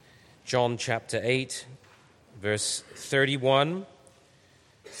John chapter 8, verse 31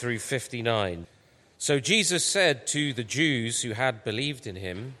 through 59. So Jesus said to the Jews who had believed in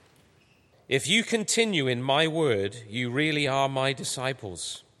him, "If you continue in my word, you really are my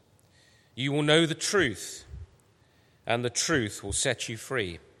disciples. You will know the truth, and the truth will set you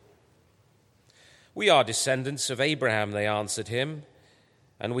free." "We are descendants of Abraham," they answered him,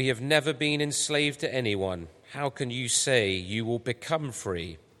 "and we have never been enslaved to anyone. How can you say you will become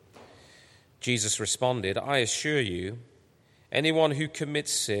free?" Jesus responded, "I assure you, anyone who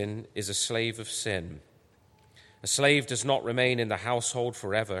commits sin is a slave of sin. A slave does not remain in the household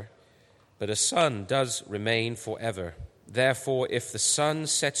forever, but a son does remain forever. Therefore, if the Son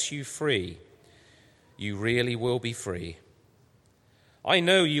sets you free, you really will be free. I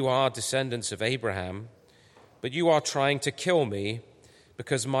know you are descendants of Abraham, but you are trying to kill me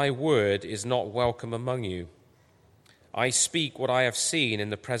because my word is not welcome among you. I speak what I have seen in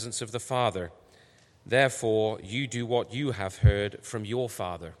the presence of the Father. Therefore, you do what you have heard from your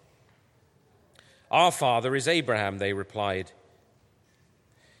father." "Our father is Abraham," they replied.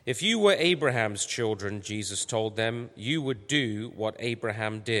 "If you were Abraham's children," Jesus told them, "you would do what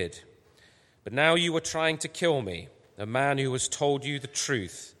Abraham did. But now you are trying to kill me, a man who has told you the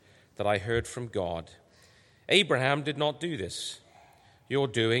truth that I heard from God. Abraham did not do this. You're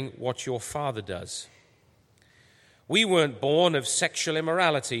doing what your father does." "We weren't born of sexual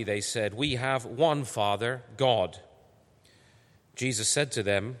immorality," they said. "We have one Father, God." Jesus said to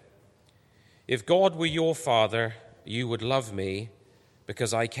them, "If God were your Father, you would love me,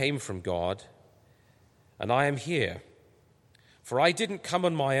 because I came from God, and I am here. For I didn't come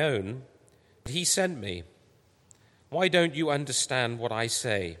on my own, but he sent me. Why don't you understand what I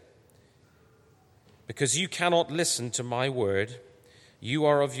say? Because you cannot listen to my word. You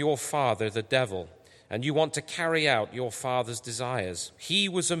are of your father, the devil, and you want to carry out your father's desires. He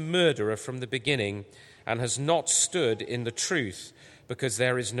was a murderer from the beginning and has not stood in the truth, because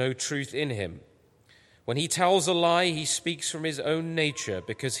there is no truth in him. When he tells a lie, he speaks from his own nature,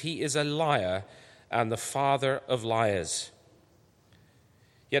 because he is a liar and the father of liars.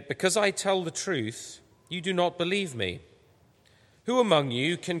 Yet because I tell the truth, you do not believe me. Who among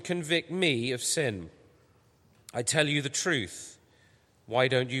you can convict me of sin? I tell you the truth. Why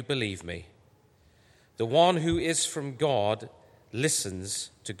don't you believe me? The one who is from God listens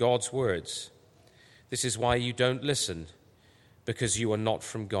to God's words. This is why you don't listen, because you are not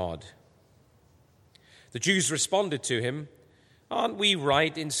from God." The Jews responded to him, "Aren't we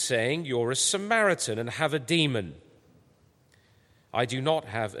right in saying you're a Samaritan and have a demon?" "I do not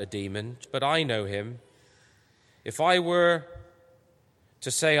have a demon, but I know him. If I were to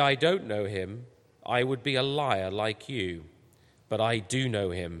say I don't know him, I would be a liar like you, but I do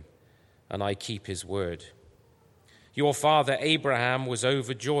know him, and I keep his word. Your father Abraham was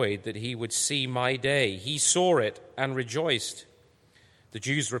overjoyed that he would see my day. He saw it and rejoiced." The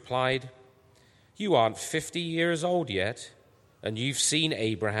Jews replied, "You aren't 50 years old yet, and you've seen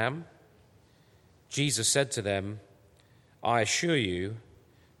Abraham?" Jesus said to them, "I assure you,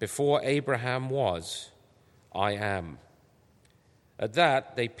 before Abraham was, I am." At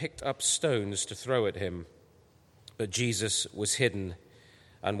that, they picked up stones to throw at him, but Jesus was hidden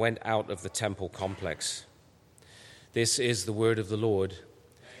and went out of the temple complex. This is the word of the Lord.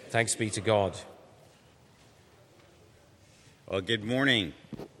 Thanks be to God. Well, good morning.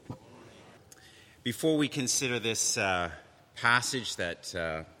 Before we consider this passage that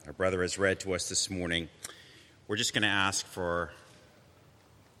our brother has read to us this morning, we're just going to ask for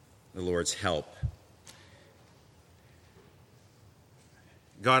the Lord's help.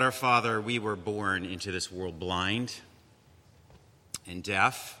 God our Father, we were born into this world blind and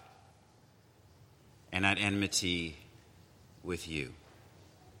deaf and at enmity with you.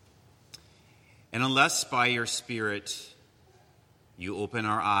 And unless by your Spirit you open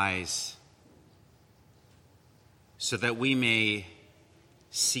our eyes so that we may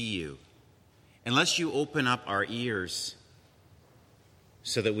see you, unless you open up our ears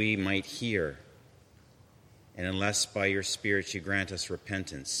so that we might hear, and unless by your Spirit you grant us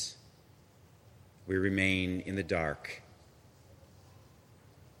repentance, we remain in the dark.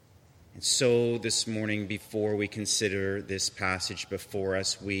 And so this morning, before we consider this passage before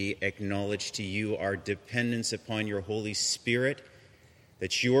us, we acknowledge to you our dependence upon your Holy Spirit,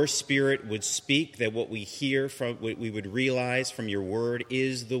 that your Spirit would speak, that what we hear from, what we would realize from your word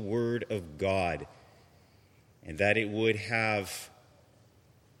is the word of God, and that it would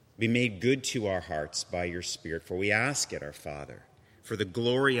be made good to our hearts by your Spirit. For we ask it, our Father, for the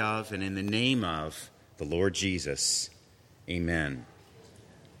glory of and in the name of the Lord Jesus. Amen.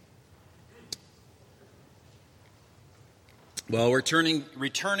 Well, we're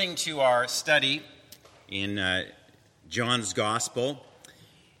returning to our study in John's Gospel,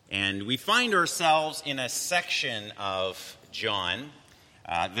 and we find ourselves in a section of John,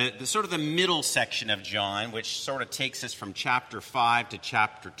 the sort of the middle section of John, which sort of takes us from chapter 5 to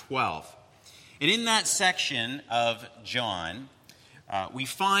chapter 12. And in that section of John, we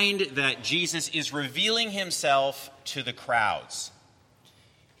find that Jesus is revealing himself to the crowds.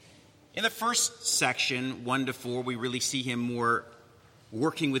 In the first section, 1 to 4, we really see him more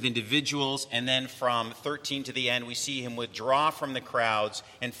working with individuals, and then from 13 to the end, we see him withdraw from the crowds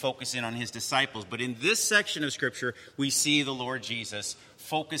and focus in on his disciples. But in this section of Scripture, we see the Lord Jesus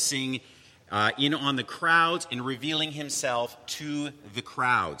focusing in on the crowds and revealing himself to the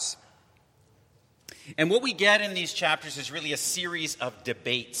crowds. And what we get in these chapters is really a series of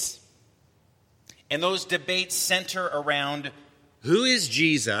debates. And those debates center around who is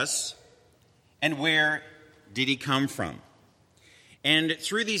Jesus and where did he come from? And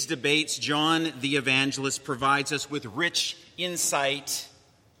through these debates, John the evangelist provides us with rich insight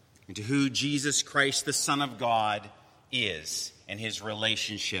into who Jesus Christ, the Son of God, is and his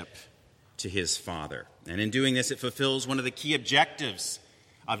relationship to his Father. And in doing this, it fulfills one of the key objectives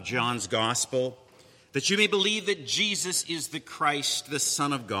of John's Gospel, that you may believe that Jesus is the Christ, the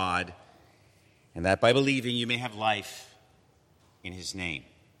Son of God, and that by believing you may have life in his name.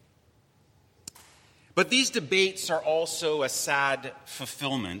 But these debates are also a sad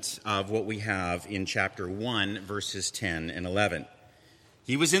fulfillment of what we have in chapter 1, verses 10 and 11.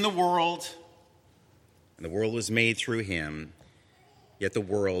 He was in the world, and the world was made through him, yet the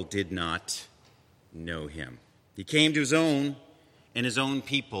world did not know him. He came to his own, and his own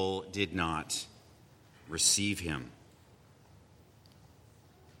people did not receive him.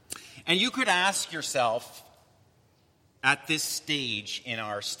 And you could ask yourself, at this stage in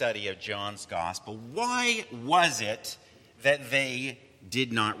our study of John's Gospel, why was it that they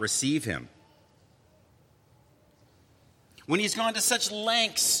did not receive him? When he's gone to such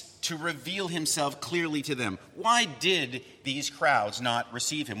lengths to reveal himself clearly to them, why did these crowds not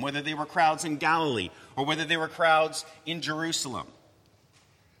receive him? Whether they were crowds in Galilee or whether they were crowds in Jerusalem.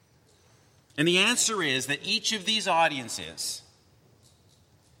 And the answer is that each of these audiences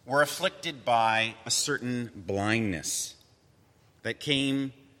were afflicted by a certain blindness that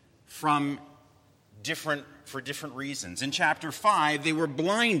came for different reasons. In chapter 5, they were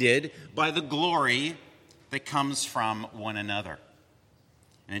blinded by the glory that comes from one another.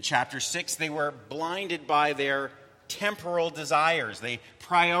 And in chapter 6, they were blinded by their temporal desires. They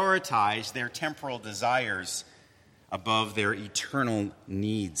prioritized their temporal desires above their eternal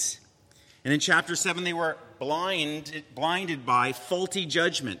needs. And in chapter 7, they were blinded by faulty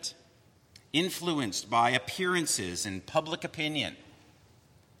judgment, influenced by appearances and public opinion.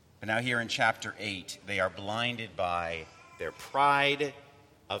 But now here in chapter 8, they are blinded by their pride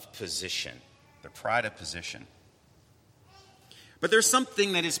of position. Their pride of position. But there's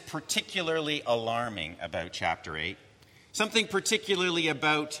something that is particularly alarming about chapter 8. Something particularly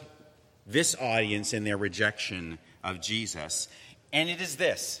about this audience and their rejection of Jesus. And it is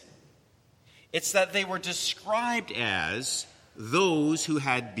this. It's that they were described as those who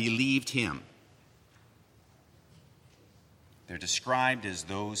had believed him. They're described as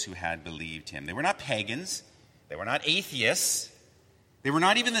those who had believed him. They were not pagans. They were not atheists. They were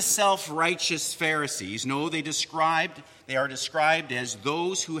not even the self-righteous Pharisees. No, they are described as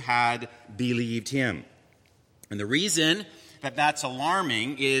those who had believed him. And the reason that that's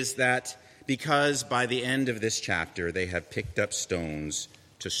alarming is that because by the end of this chapter, they have picked up stones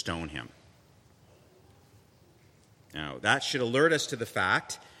to stone him. Now, that should alert us to the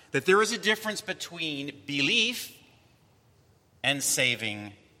fact that there is a difference between belief and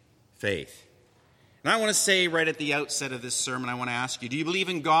saving faith. And I want to say right at the outset of this sermon, I want to ask you, do you believe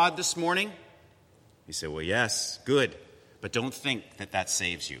in God this morning? You say, well, yes, good, but don't think that that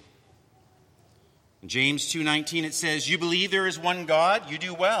saves you. In James 2:19, it says, you believe there is one God, you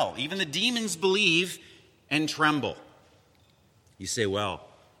do well. Even the demons believe and tremble. You say, well,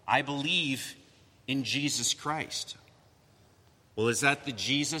 I believe in Jesus Christ. Well, is that the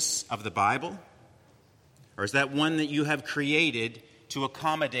Jesus of the Bible? Or is that one that you have created to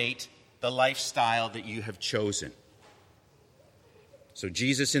accommodate the lifestyle that you have chosen? So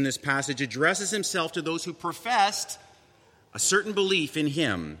Jesus in this passage addresses himself to those who professed a certain belief in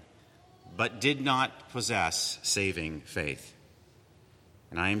him, but did not possess saving faith.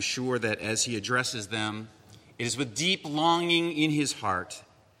 And I am sure that as he addresses them, it is with deep longing in his heart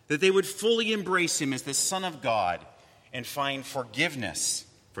that they would fully embrace him as the Son of God and find forgiveness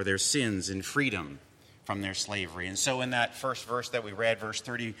for their sins and freedom from their slavery. And so in that first verse that we read, verse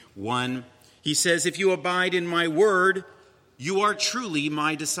 31, he says, if you abide in my word, You are truly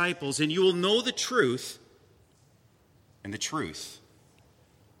my disciples, and you will know the truth, and the truth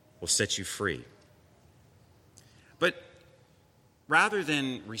will set you free. But rather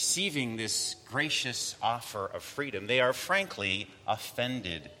than receiving this gracious offer of freedom, they are frankly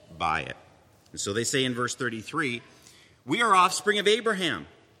offended by it. And so they say in verse 33, we are offspring of Abraham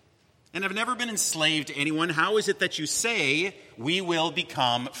and have never been enslaved to anyone. How is it that you say we will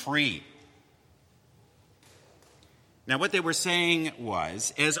become free? Now, what they were saying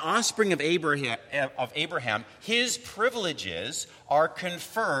was, as offspring of Abraham, his privileges are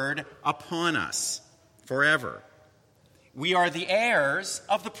conferred upon us forever. We are the heirs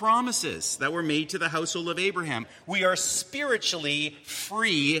of the promises that were made to the household of Abraham. We are spiritually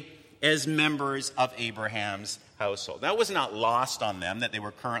free as members of Abraham's household. That was not lost on them, that they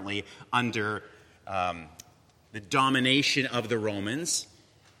were currently under the domination of the Romans.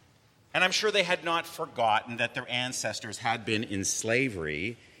 And I'm sure they had not forgotten that their ancestors had been in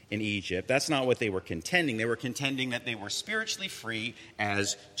slavery in Egypt. That's not what they were contending. They were contending that they were spiritually free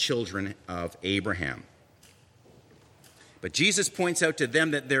as children of Abraham. But Jesus points out to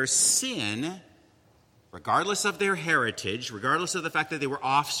them that their sin, regardless of their heritage, regardless of the fact that they were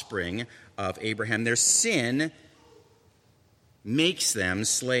offspring of Abraham, their sin makes them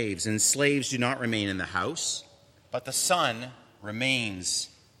slaves. And slaves do not remain in the house, but the son remains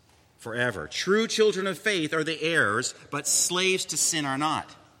forever. True children of faith are the heirs, but slaves to sin are not.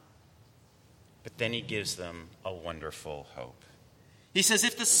 But then he gives them a wonderful hope. He says,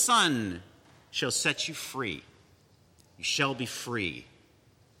 if the Son shall set you free, you shall be free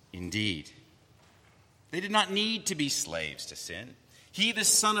indeed. They did not need to be slaves to sin. He, the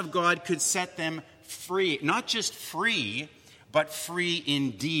Son of God, could set them free. Not just free, but free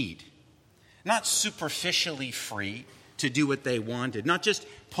indeed. Not superficially free to do what they wanted. Not just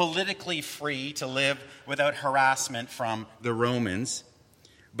politically free to live without harassment from the Romans,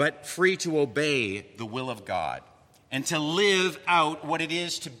 but free to obey the will of God and to live out what it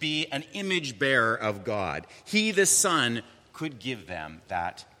is to be an image bearer of God. He, the Son, could give them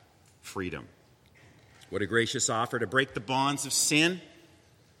that freedom. What a gracious offer to break the bonds of sin,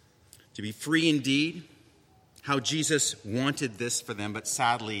 to be free indeed. How Jesus wanted this for them, but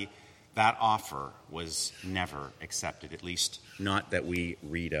sadly, that offer was never accepted, at least not that we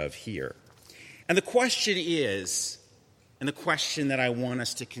read of here. And the question is, and the question that I want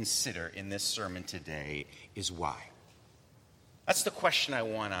us to consider in this sermon today is why? That's the question I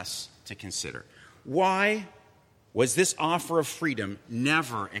want us to consider. Why was this offer of freedom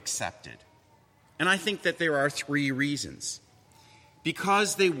never accepted? And I think that there are three reasons.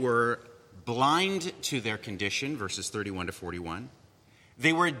 Because they were blind to their condition, verses 31 to 41.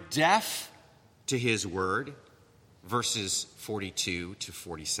 They were deaf to his word, verses 42 to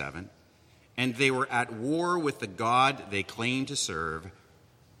 47. And they were at war with the God they claimed to serve,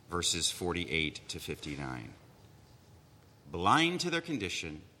 verses 48 to 59. Blind to their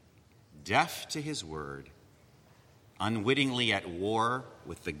condition, deaf to his word, unwittingly at war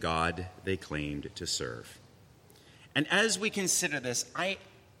with the God they claimed to serve. And as we consider this, I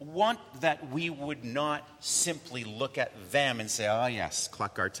want that we would not simply look at them and say, oh yes,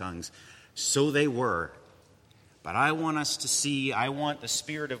 cluck our tongues. So they were. But I want us to see, I want the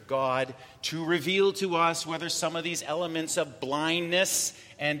Spirit of God to reveal to us whether some of these elements of blindness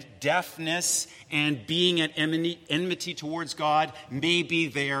and deafness and being at enmity towards God may be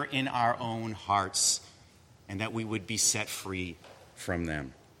there in our own hearts, and that we would be set free from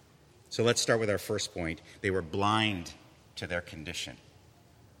them. So let's start with our first point. They were blind to their condition.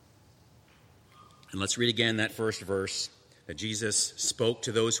 And let's read again that first verse that Jesus spoke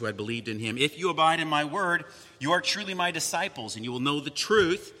to those who had believed in him. If you abide in my word, you are truly my disciples, and you will know the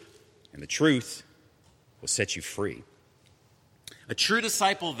truth, and the truth will set you free. A true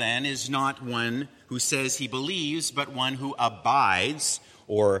disciple, then, is not one who says he believes, but one who abides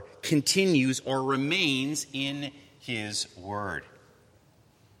or continues or remains in his word.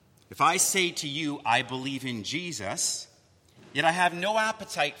 If I say to you, I believe in Jesus, yet I have no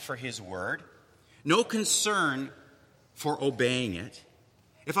appetite for his word, no concern for obeying it,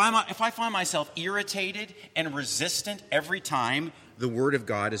 if I find myself irritated and resistant every time the Word of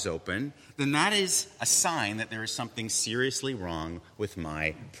God is open, then that is a sign that there is something seriously wrong with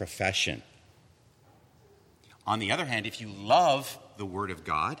my profession. On the other hand, if you love the Word of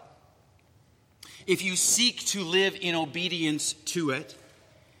God, if you seek to live in obedience to it,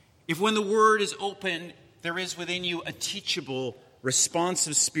 if when the Word is open, there is within you a teachable,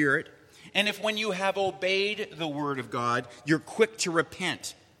 responsive spirit, and if when you have obeyed the word of God, you're quick to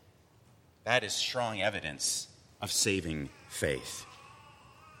repent, that is strong evidence of saving faith.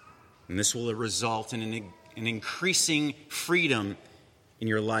 And this will result in and increasing freedom in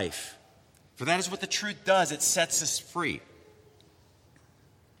your life. For that is what the truth does. It sets us free.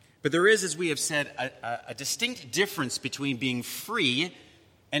 But there is, as we have said, a distinct difference between being free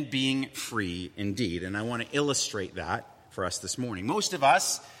and being free indeed. And I want to illustrate that for us this morning. Most of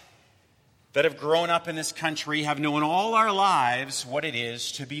us that have grown up in this country have known all our lives what it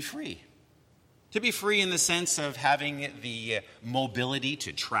is to be free. To be free in the sense of having the mobility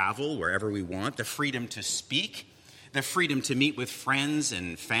to travel wherever we want, the freedom to speak, the freedom to meet with friends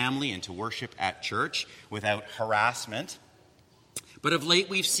and family and to worship at church without harassment. But of late,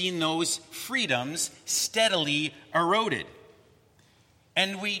 we've seen those freedoms steadily eroded.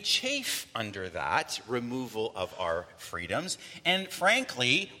 And we chafe under that removal of our freedoms. And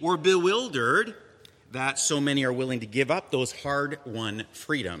frankly, we're bewildered that so many are willing to give up those hard-won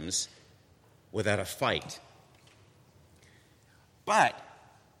freedoms without a fight. But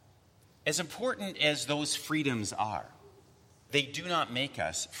as important as those freedoms are, they do not make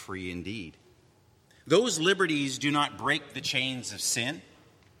us free indeed. Those liberties do not break the chains of sin.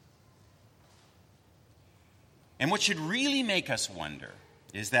 And what should really make us wonder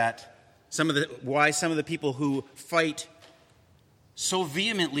is that why some of the people who fight so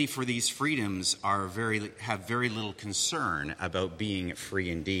vehemently for these freedoms have very little concern about being free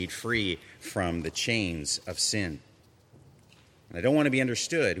indeed, free from the chains of sin. And I don't want to be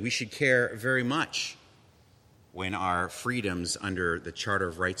understood. We should care very much when our freedoms under the Charter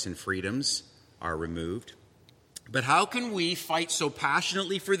of Rights and Freedoms are removed. But how can we fight so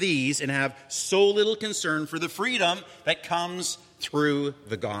passionately for these and have so little concern for the freedom that comes through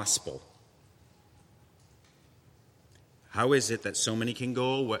the gospel? How is it that so many can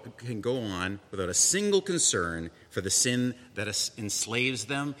go on without a single concern for the sin that enslaves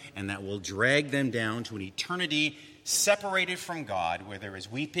them and that will drag them down to an eternity separated from God, where there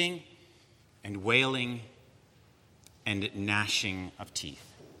is weeping and wailing and gnashing of teeth?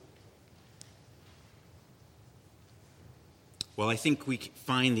 Well, I think we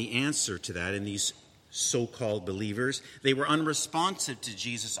find the answer to that in these so-called believers. They were unresponsive to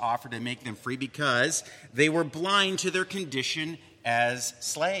Jesus' offer to make them free because they were blind to their condition as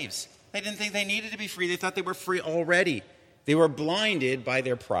slaves. They didn't think they needed to be free. They thought they were free already. They were blinded by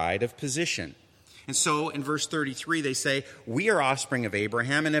their pride of position. And so in verse 33, they say, "We are offspring of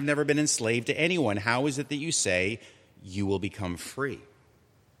Abraham and have never been enslaved to anyone. How is it that you say you will become free?"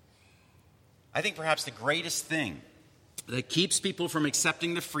 I think perhaps the greatest thing that keeps people from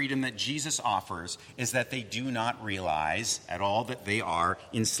accepting the freedom that Jesus offers is that they do not realize at all that they are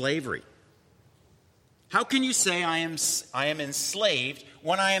in slavery. How can you say I am enslaved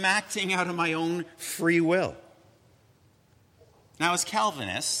when I am acting out of my own free will? Now, as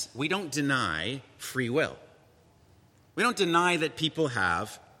Calvinists, we don't deny free will. We don't deny that people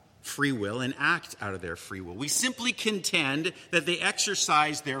have free will and act out of their free will. We simply contend that they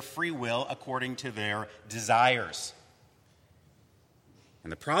exercise their free will according to their desires.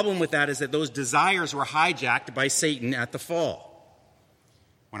 And the problem with that is that those desires were hijacked by Satan at the fall.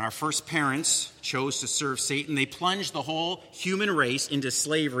 When our first parents chose to serve Satan, they plunged the whole human race into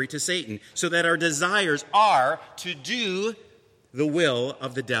slavery to Satan, so that our desires are to do the will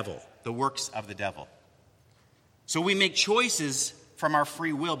of the devil, the works of the devil. So we make choices from our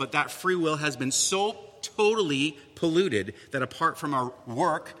free will, but that free will has been so totally polluted that apart from our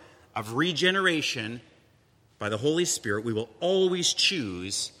work of regeneration by the Holy Spirit, we will always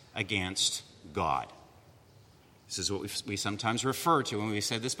choose against God. This is what we sometimes refer to, and we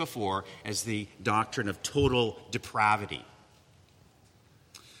said this before, as the doctrine of total depravity.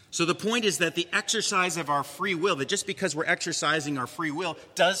 So the point is that the exercise of our free will, that just because we're exercising our free will,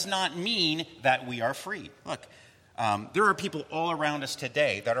 does not mean that we are free. Look, there are people all around us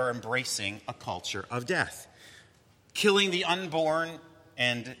today that are embracing a culture of death, killing the unborn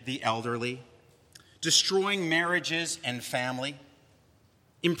and the elderly, destroying marriages and family,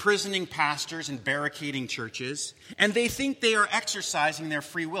 imprisoning pastors and barricading churches, and they think they are exercising their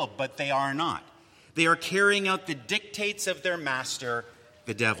free will, but they are not. They are carrying out the dictates of their master,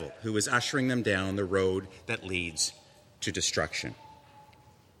 the devil, who is ushering them down the road that leads to destruction.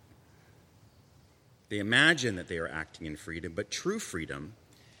 They imagine that they are acting in freedom, but true freedom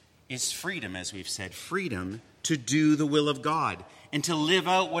is freedom, as we've said, freedom to do the will of God and to live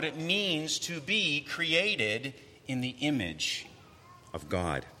out what it means to be created in the image of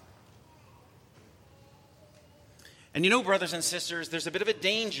God. And you know, brothers and sisters, there's a bit of a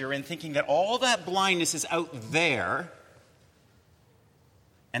danger in thinking that all that blindness is out there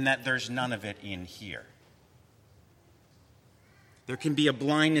and that there's none of it in here. There can be a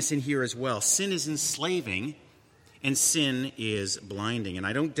blindness in here as well. Sin is enslaving, and sin is blinding. And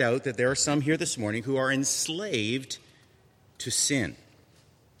I don't doubt that there are some here this morning who are enslaved to sin.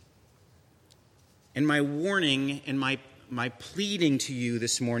 And my warning and my pleading to you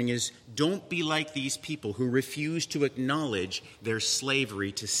this morning is, don't be like these people who refuse to acknowledge their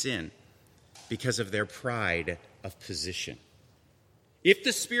slavery to sin because of their pride of position. If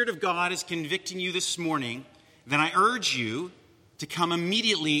the Spirit of God is convicting you this morning, then I urge you to come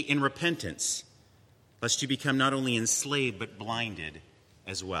immediately in repentance, lest you become not only enslaved but blinded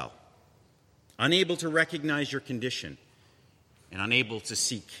as well, unable to recognize your condition and unable to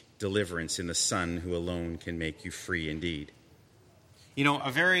seek deliverance in the Son who alone can make you free indeed. You know, a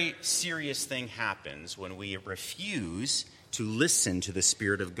very serious thing happens when we refuse to listen to the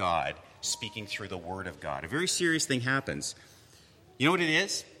Spirit of God speaking through the Word of God. A very serious thing happens. You know what it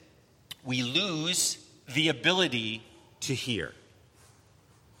is? We lose the ability to hear.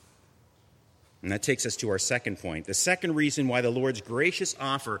 And that takes us to our second point. The second reason why the Lord's gracious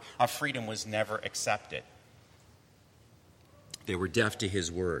offer of freedom was never accepted. They were deaf to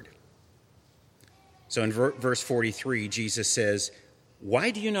his word. So in verse 43, Jesus says,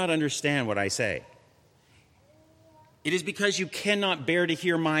 "Why do you not understand what I say? It is because you cannot bear to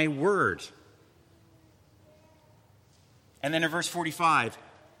hear my word." And then in verse 45,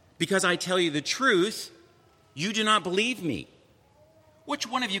 "Because I tell you the truth, you do not believe me. Which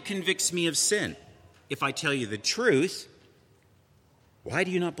one of you convicts me of sin? If I tell you the truth, why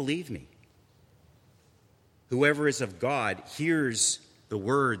do you not believe me? Whoever is of God hears the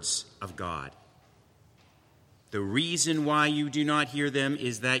words of God. The reason why you do not hear them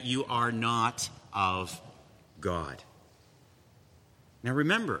is that you are not of God." Now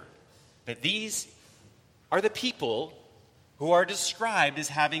remember that these are the people who are described as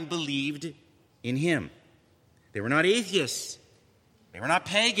having believed in him. They were not atheists. They were not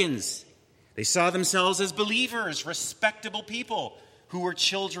pagans. They saw themselves as believers, respectable people who were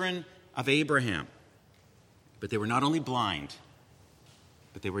children of Abraham. But they were not only blind,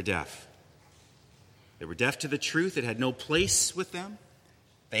 but they were deaf. They were deaf to the truth. It had no place with them.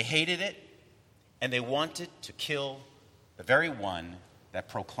 They hated it, and they wanted to kill the very one that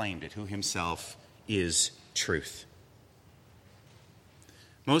proclaimed it, who himself is truth.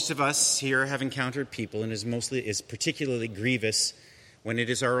 Most of us here have encountered people, and is particularly grievous when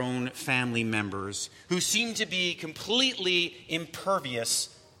it is our own family members who seem to be completely impervious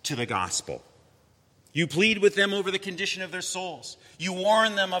to the gospel. You plead with them over the condition of their souls. You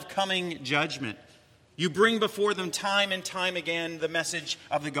warn them of coming judgment. You bring before them time and time again the message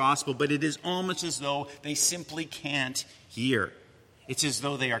of the gospel, but it is almost as though they simply can't hear. It's as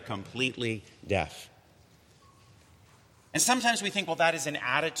though they are completely deaf. And sometimes we think, well, that is an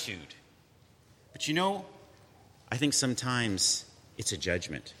attitude. But you know, I think sometimes it's a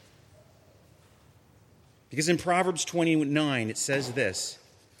judgment. Because in Proverbs 29, it says this: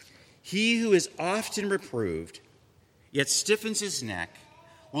 "He who is often reproved, yet stiffens his neck,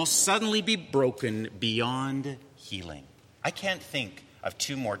 will suddenly be broken beyond healing." I can't think of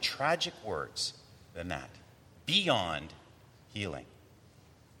two more tragic words than that. Beyond healing.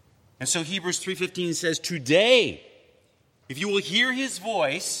 And so Hebrews 3:15 says, "Today, if you will hear his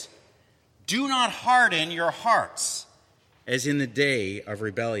voice, do not harden your hearts as in the day of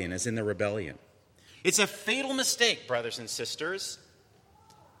rebellion," as in the rebellion. It's a fatal mistake, brothers and sisters,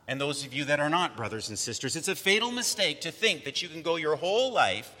 and those of you that are not brothers and sisters, it's a fatal mistake to think that you can go your whole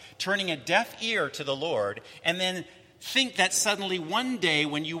life turning a deaf ear to the Lord and then think that suddenly one day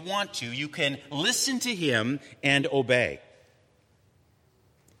when you want to, you can listen to him and obey.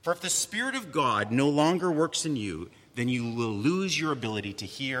 For if the Spirit of God no longer works in you, then you will lose your ability to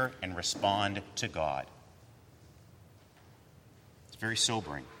hear and respond to God. It's very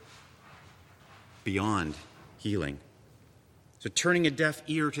sobering. Beyond healing. So turning a deaf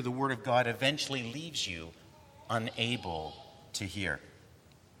ear to the Word of God eventually leaves you unable to hear.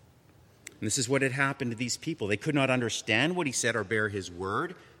 And this is what had happened to these people. They could not understand what he said or bear his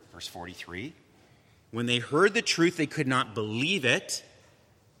word. Verse 43. When they heard the truth, they could not believe it.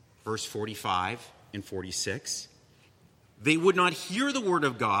 Verse 45 and 46. They would not hear the word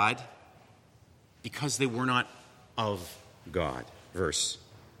of God because they were not of God. Verse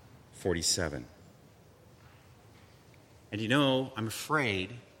 47. And you know, I'm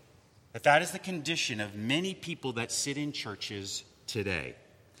afraid that is the condition of many people that sit in churches today.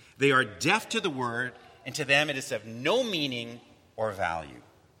 They are deaf to the word, and to them it is of no meaning or value.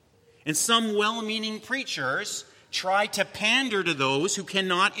 And some well-meaning preachers try to pander to those who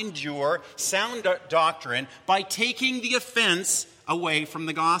cannot endure sound doctrine by taking the offense away from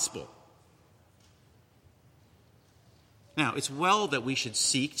the gospel. Now, it's well that we should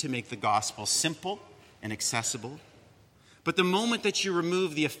seek to make the gospel simple and accessible But the moment that you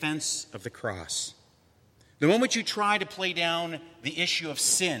remove the offense of the cross, the moment you try to play down the issue of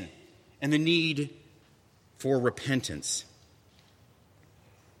sin and the need for repentance,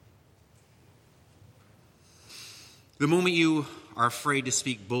 the moment you are afraid to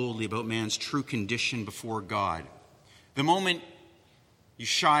speak boldly about man's true condition before God, the moment you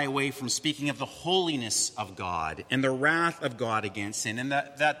shy away from speaking of the holiness of God and the wrath of God against sin, and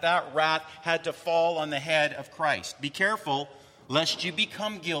that wrath had to fall on the head of Christ. Be careful lest you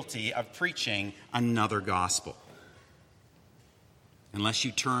become guilty of preaching another gospel. Unless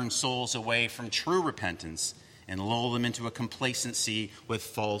you turn souls away from true repentance and lull them into a complacency with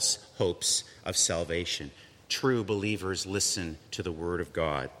false hopes of salvation. True believers listen to the word of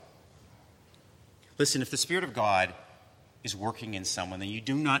God. Listen, if the Spirit of God is working in someone, then you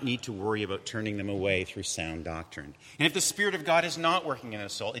do not need to worry about turning them away through sound doctrine. And if the Spirit of God is not working in a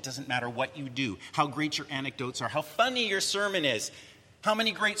soul, it doesn't matter what you do, how great your anecdotes are, how funny your sermon is, how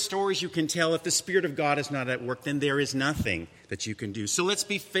many great stories you can tell. If the Spirit of God is not at work, then there is nothing that you can do. So let's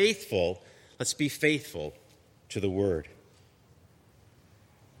be faithful. Let's be faithful to the Word.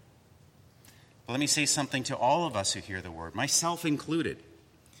 But let me say something to all of us who hear the Word, myself included.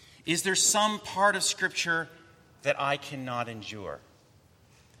 Is there some part of Scripture that I cannot endure?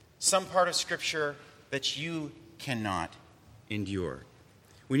 Some part of Scripture that you cannot endure?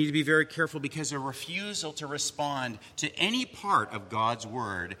 We need to be very careful, because a refusal to respond to any part of God's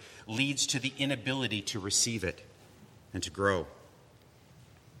Word leads to the inability to receive it and to grow.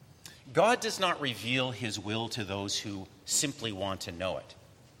 God does not reveal His will to those who simply want to know it.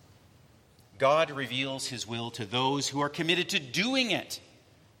 God reveals His will to those who are committed to doing it.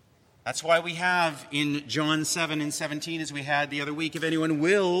 That's why we have in John 7 and 17, as we had the other week, if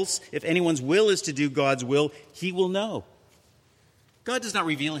anyone's will is to do God's will, he will know. God does not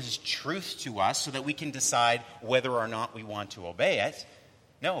reveal His truth to us so that we can decide whether or not we want to obey it.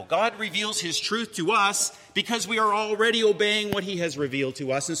 No, God reveals His truth to us because we are already obeying what He has revealed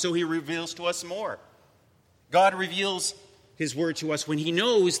to us, and so He reveals to us more. God reveals His word to us when He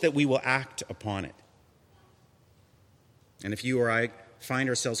knows that we will act upon it. And if you or I find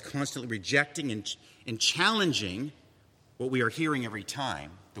ourselves constantly rejecting and challenging what we are hearing every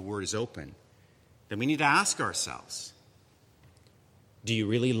time the Word is open, then we need to ask ourselves, do you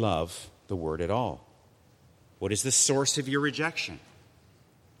really love the Word at all? What is the source of your rejection?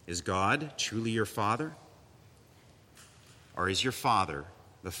 Is God truly your Father? Or is your father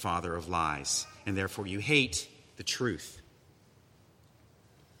the father of lies, and therefore you hate the truth?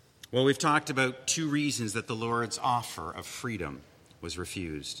 Well, we've talked about two reasons that the Lord's offer of freedom was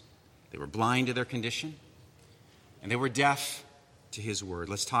refused. They were blind to their condition, and they were deaf to His word.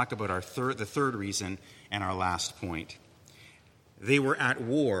 Let's talk about the third reason and our last point. They were at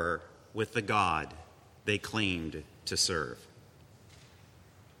war with the God they claimed to serve.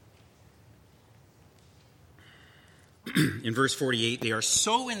 In verse 48, they are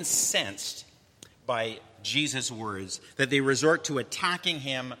so incensed by Jesus' words that they resort to attacking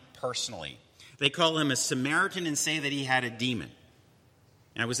Him personally. They call Him a Samaritan and say that He had a demon.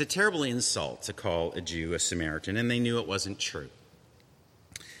 And it was a terrible insult to call a Jew a Samaritan, and they knew it wasn't true.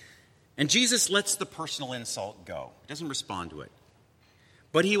 And Jesus lets the personal insult go. He doesn't respond to it.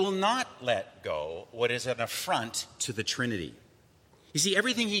 But He will not let go what is an affront to the Trinity. You see,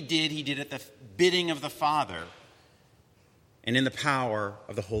 everything He did at the bidding of the Father and in the power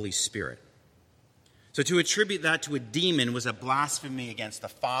of the Holy Spirit. So to attribute that to a demon was a blasphemy against the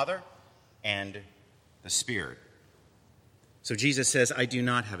Father and the Spirit. So Jesus says, I do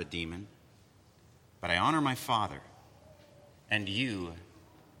not have a demon, but I honor my Father, and you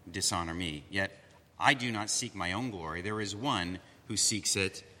dishonor me. Yet I do not seek my own glory. There is one who seeks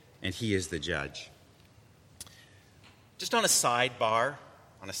it, and He is the judge. Just on a sidebar,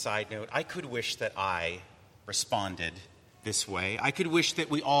 on a side note, I could wish that I responded this way. I could wish that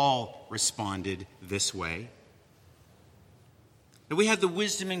we all responded this way. That we had the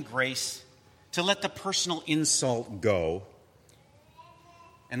wisdom and grace to let the personal insult go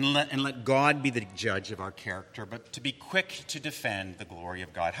and let God be the judge of our character, but to be quick to defend the glory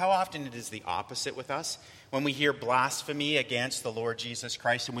of God. How often it is the opposite with us? When we hear blasphemy against the Lord Jesus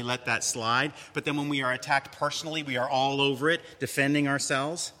Christ and we let that slide, but then when we are attacked personally, we are all over it, defending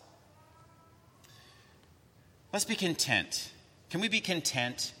ourselves. Let's be content. Can we be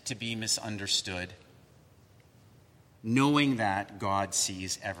content to be misunderstood, knowing that God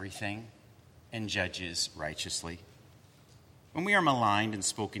sees everything and judges righteously? When we are maligned and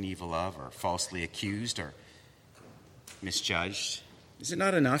spoken evil of, or falsely accused, or misjudged, is it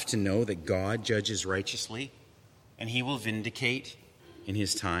not enough to know that God judges righteously and He will vindicate in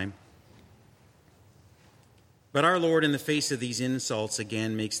His time? But our Lord, in the face of these insults,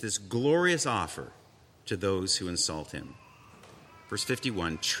 again makes this glorious offer to those who insult him. Verse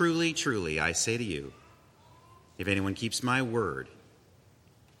 51, "Truly, truly, I say to you, if anyone keeps my word,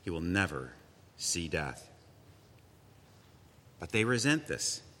 he will never see death." But they resent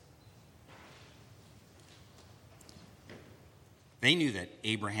this. They knew that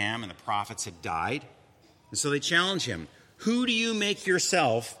Abraham and the prophets had died, and so they challenge him. Who do you make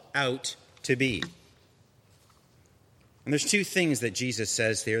yourself out to be? And there's two things that Jesus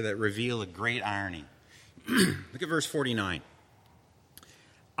says there that reveal a great irony. Look at verse 49.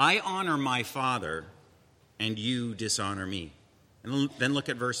 "I honor my Father, and you dishonor me." And then look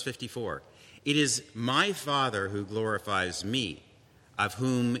at verse 54. "It is my Father who glorifies me, of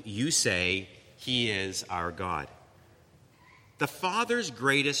whom you say he is our God." The Father's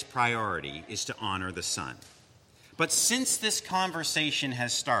greatest priority is to honor the Son. But since this conversation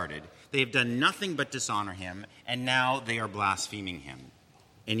has started, they have done nothing but dishonor him, and now they are blaspheming him.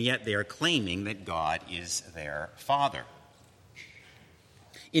 And yet they are claiming that God is their Father.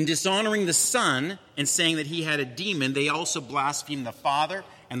 In dishonoring the Son and saying that he had a demon, they also blasphemed the Father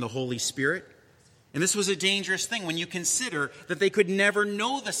and the Holy Spirit. And this was a dangerous thing when you consider that they could never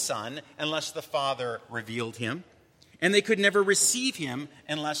know the Son unless the Father revealed him. And they could never receive him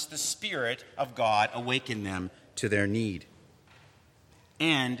unless the Spirit of God awakened them to their need.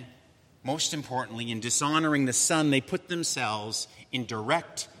 And most importantly, in dishonoring the Son, they put themselves in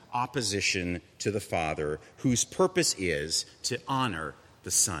direct opposition to the Father, whose purpose is to honor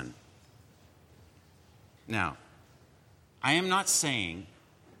the Son. Now, I am not saying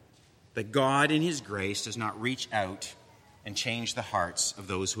that God in his grace does not reach out and change the hearts of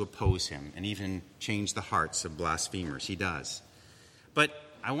those who oppose him, and even change the hearts of blasphemers. He does.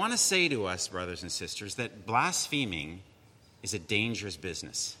 But I want to say to us, brothers and sisters, that blaspheming is a dangerous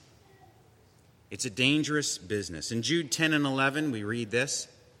business. It's a dangerous business. In Jude 10 and 11, we read this,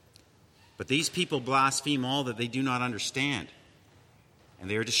 "But these people blaspheme all that they do not understand, and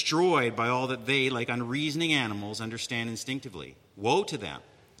they are destroyed by all that they, like unreasoning animals, understand instinctively. Woe to them,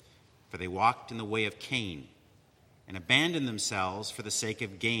 for they walked in the way of Cain, and abandoned themselves for the sake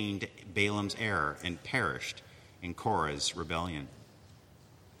of gain to Balaam's error, and perished in Korah's rebellion."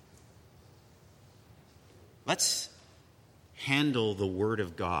 Let's handle the word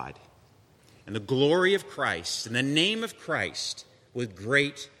of God and the glory of Christ and the name of Christ with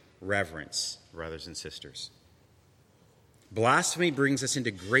great reverence, brothers and sisters. Blasphemy brings us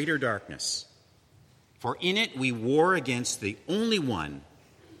into greater darkness, for in it we war against the only one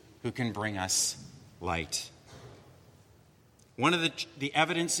who can bring us light. One of the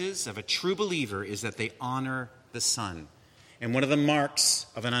evidences of a true believer is that they honor the Son. And one of the marks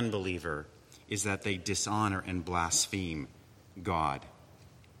of an unbeliever is that they dishonor and blaspheme God.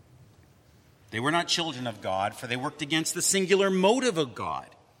 They were not children of God, for they worked against the singular motive of God.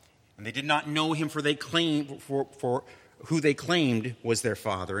 And they did not know him for who they claimed was their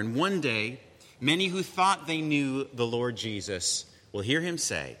Father. And one day, many who thought they knew the Lord Jesus will hear him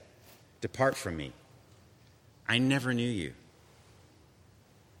say, "Depart from me. I never knew you."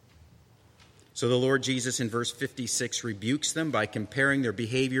 So the Lord Jesus in verse 56 rebukes them by comparing their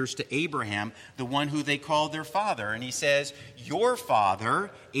behaviors to Abraham, the one who they called their father. And he says, "Your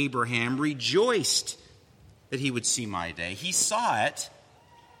father, Abraham, rejoiced that he would see my day. He saw it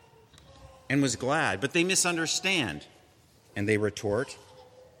and was glad." But they misunderstand. And they retort,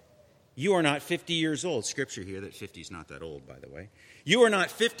 "You are not 50 years old." Scripture here that 50 is not that old, by the way. "You are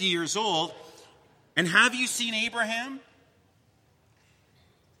not 50 years old, and have you seen Abraham?"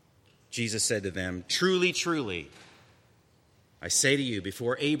 Jesus said to them, "Truly, truly, I say to you,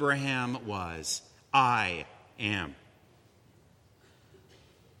 before Abraham was, I am."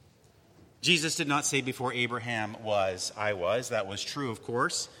 Jesus did not say before Abraham was, I was. That was true, of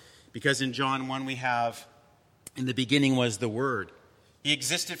course, because in John 1 we have, "In the beginning was the Word." He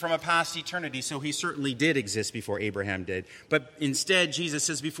existed from a past eternity, so he certainly did exist before Abraham did. But instead, Jesus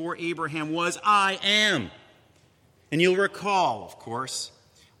says, before Abraham was, I am. And you'll recall, of course,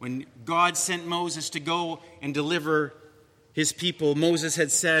 when God sent Moses to go and deliver his people, Moses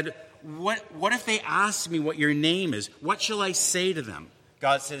had said, what if they ask me what your name is? What shall I say to them?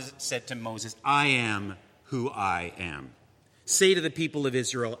 God said to Moses, "I am who I am. Say to the people of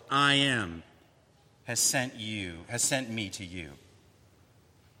Israel, I am has sent me to you."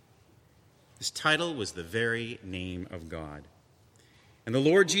 This title was the very name of God. And the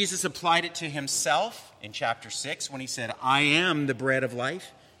Lord Jesus applied it to himself in chapter 6 when he said, "I am the bread of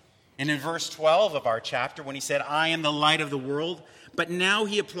life." And in verse 12 of our chapter when he said, "I am the light of the world." But now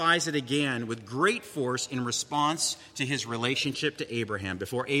he applies it again with great force in response to his relationship to Abraham.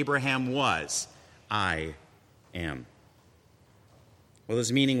 Before Abraham was, I am. Well,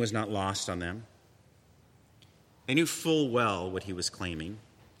 his meaning was not lost on them. They knew full well what he was claiming,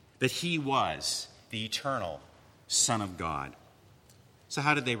 that he was the eternal Son of God. So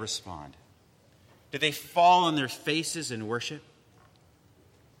how did they respond? Did they fall on their faces in worship?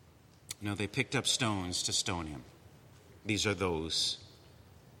 No, they picked up stones to stone him. These are those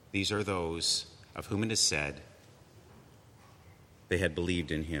of whom it is said they had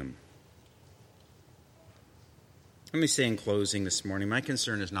believed in him. Let me say in closing this morning, my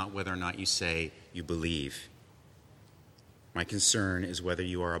concern is not whether or not you say you believe. My concern is whether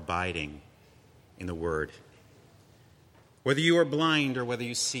you are abiding in the Word. Whether you are blind or whether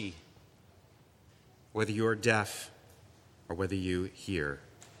you see. Whether you are deaf or whether you hear.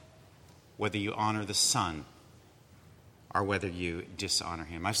 Whether you honor the Son or whether you dishonor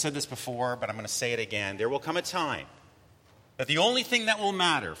him. I've said this before, but I'm going to say it again. There will come a time that the only thing that will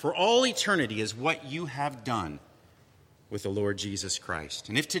matter for all eternity is what you have done with the Lord Jesus Christ.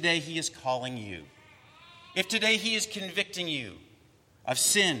 And if today he is calling you, if today he is convicting you of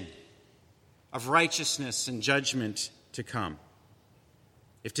sin, of righteousness and judgment to come,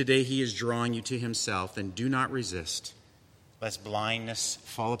 if today he is drawing you to himself, then do not resist, lest blindness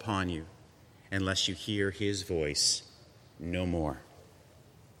fall upon you, unless you hear his voice no more.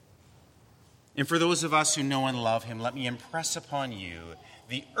 And for those of us who know and love him, let me impress upon you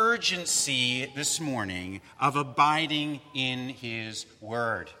the urgency this morning of abiding in his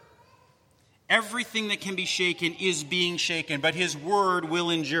word. Everything that can be shaken is being shaken, but his word will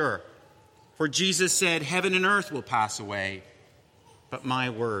endure. For Jesus said, heaven and earth will pass away, but my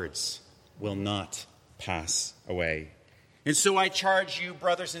words will not pass away. And so I charge you,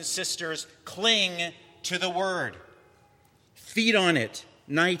 brothers and sisters, cling to the word. Feed on it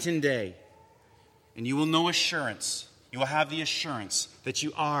night and day. And you will know assurance. You will have the assurance that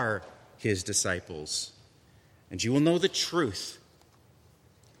you are his disciples. And you will know the truth.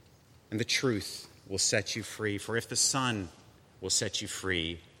 And the truth will set you free. For if the Son will set you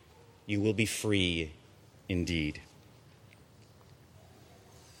free, you will be free indeed.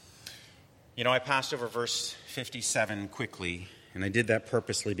 You know, I passed over verse 57 quickly, and I did that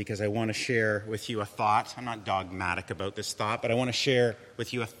purposely because I want to share with you a thought. I'm not dogmatic about this thought, but I want to share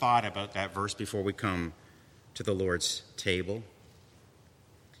with you a thought about that verse before we come to the Lord's table.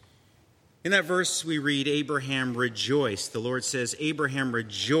 In that verse we read, Abraham rejoiced. The Lord says, Abraham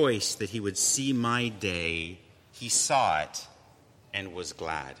rejoiced that he would see my day. He saw it and was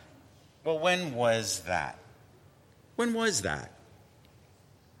glad. Well, when was that? When was that?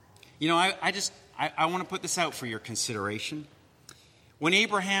 You know, I want to put this out for your consideration. When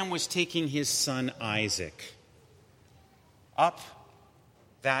Abraham was taking his son Isaac up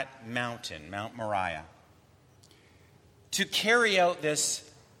that mountain, Mount Moriah, to carry out this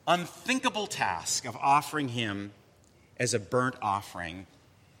unthinkable task of offering him as a burnt offering,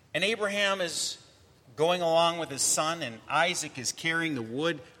 and Abraham is going along with his son, and Isaac is carrying the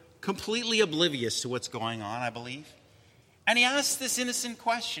wood, completely oblivious to what's going on, I believe. And he asks this innocent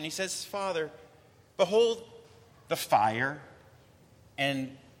question. He says, Father, behold the fire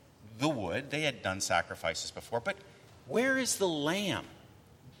and the wood. They had done sacrifices before, but where is the lamb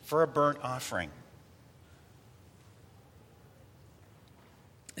for a burnt offering?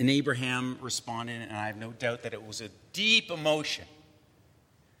 And Abraham responded, and I have no doubt that it was a deep emotion.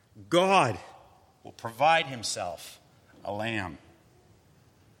 God will provide himself a lamb.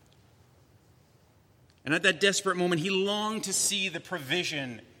 And at that desperate moment, he longed to see the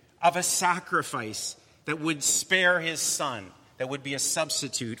provision of a sacrifice that would spare his son, that would be a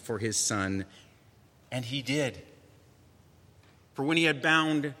substitute for his son. And he did. For when he had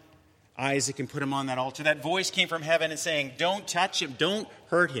bound Isaac and put him on that altar, that voice came from heaven and saying, don't touch him, don't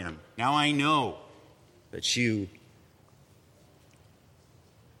hurt him. Now I know that you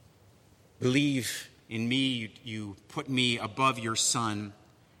believe in me, you put me above your son.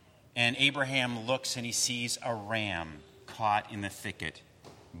 And Abraham looks and he sees a ram caught in the thicket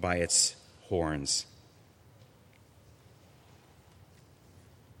by its horns.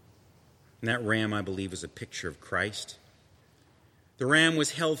 And that ram, I believe, is a picture of Christ. The ram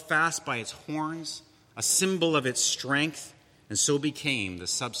was held fast by its horns, a symbol of its strength, and so became the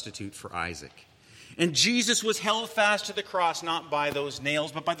substitute for Isaac. And Jesus was held fast to the cross, not by those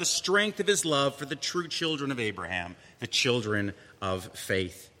nails, but by the strength of his love for the true children of Abraham, the children of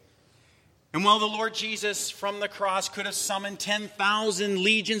faith. And while the Lord Jesus from the cross could have summoned 10,000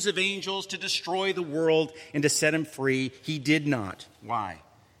 legions of angels to destroy the world and to set him free, he did not. Why?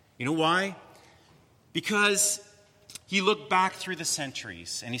 You know why? Because he looked back through the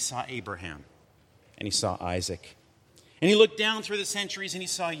centuries and he saw Abraham and he saw Isaac. And he looked down through the centuries and he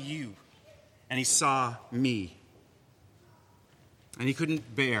saw you and he saw me. And he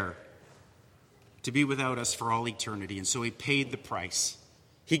couldn't bear to be without us for all eternity. And so he paid the price.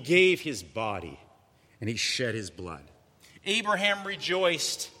 He gave his body and he shed his blood. Abraham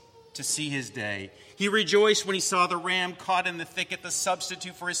rejoiced to see his day. He rejoiced when he saw the ram caught in the thicket, the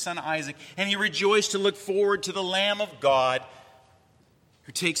substitute for his son Isaac. And he rejoiced to look forward to the Lamb of God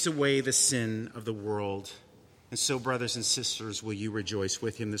who takes away the sin of the world. And so, brothers and sisters, will you rejoice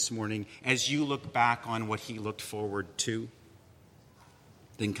with him this morning as you look back on what he looked forward to?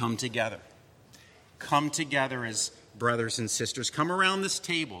 Then come together. Come together as brothers and sisters. Come around this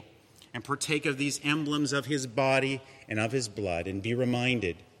table and partake of these emblems of his body and of his blood, and be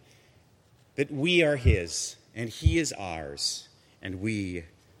reminded that we are his and he is ours, and we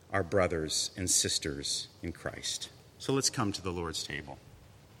are brothers and sisters in Christ. So let's come to the Lord's table.